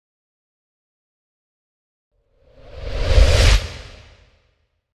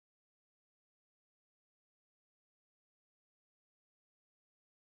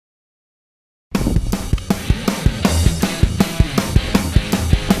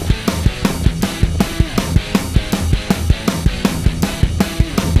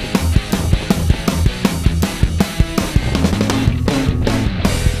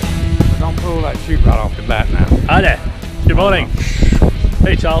Morning.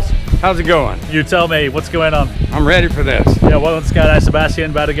 Hey Charles. How's it going? You tell me, what's going on? I'm ready for this. Yeah, welcome to Skydive.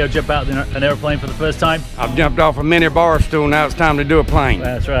 Sebastian, about to go jump out an airplane for the first time. I've jumped off a mini bar stool, now it's time to do a plane.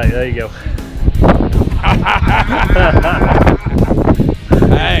 That's right, there you go.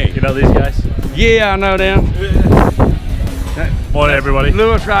 Hey. You know these guys? Yeah, I know them. Morning everybody.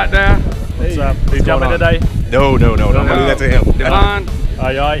 Lewis right there. What's up? Are you jumping today? No, I'm gonna leave that to him. Devon,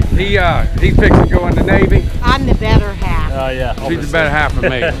 Aye. he's fixing to go in the Navy. I'm the better half. Oh yeah. She's obviously. the better half of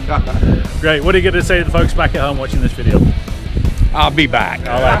me. Great. What are you going to say to the folks back at home watching this video? I'll be back.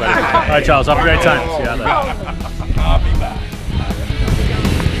 All right, buddy. All right, Charles. Have a great time. See you out there. I'll be back.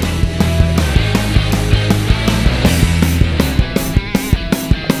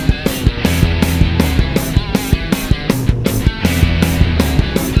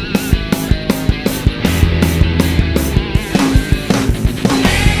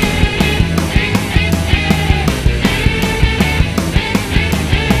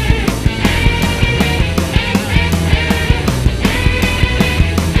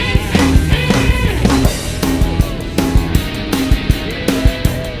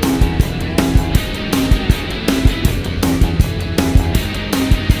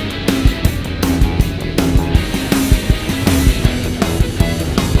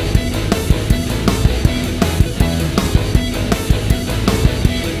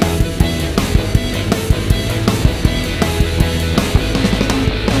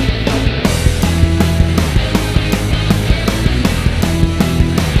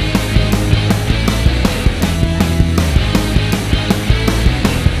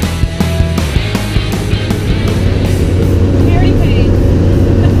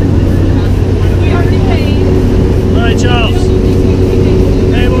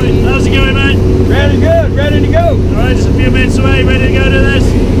 Ready to go. All right, just a few minutes away. Ready to go to this?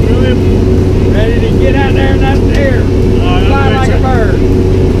 Brilliant. Ready to get out there and out there. Right, fly like a bird.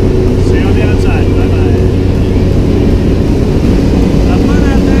 See you on the outside. Bye-bye. Have fun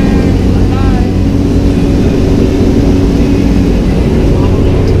out there. Bye-bye.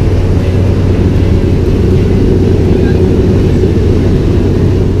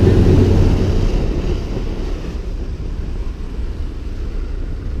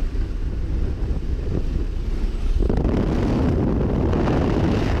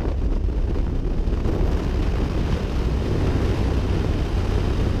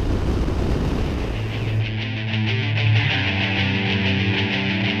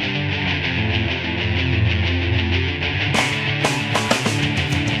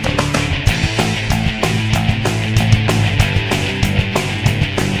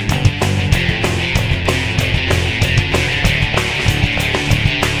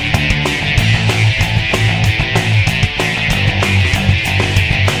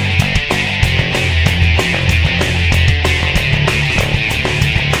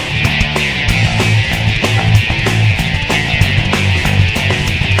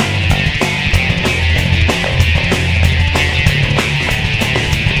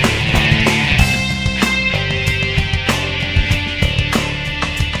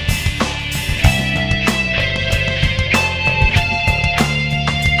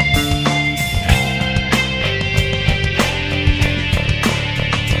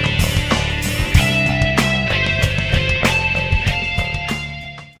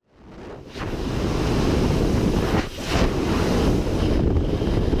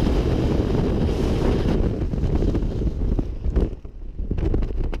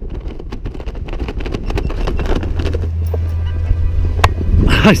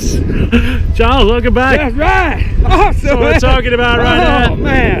 Nice. Charles, welcome back. That's right. Awesome. That's what we're talking about right now. Oh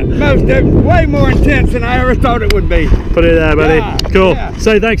man, way more intense than I ever thought it would be. Put it there, buddy. Yeah, cool. yeah.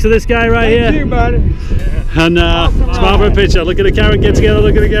 Say thanks to this guy right here. Thank you, buddy. And Awesome. smile for a picture. Look at the camera. Get together.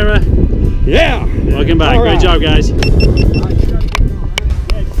 Look at the camera. Yeah. Welcome back. All Great right. job, guys.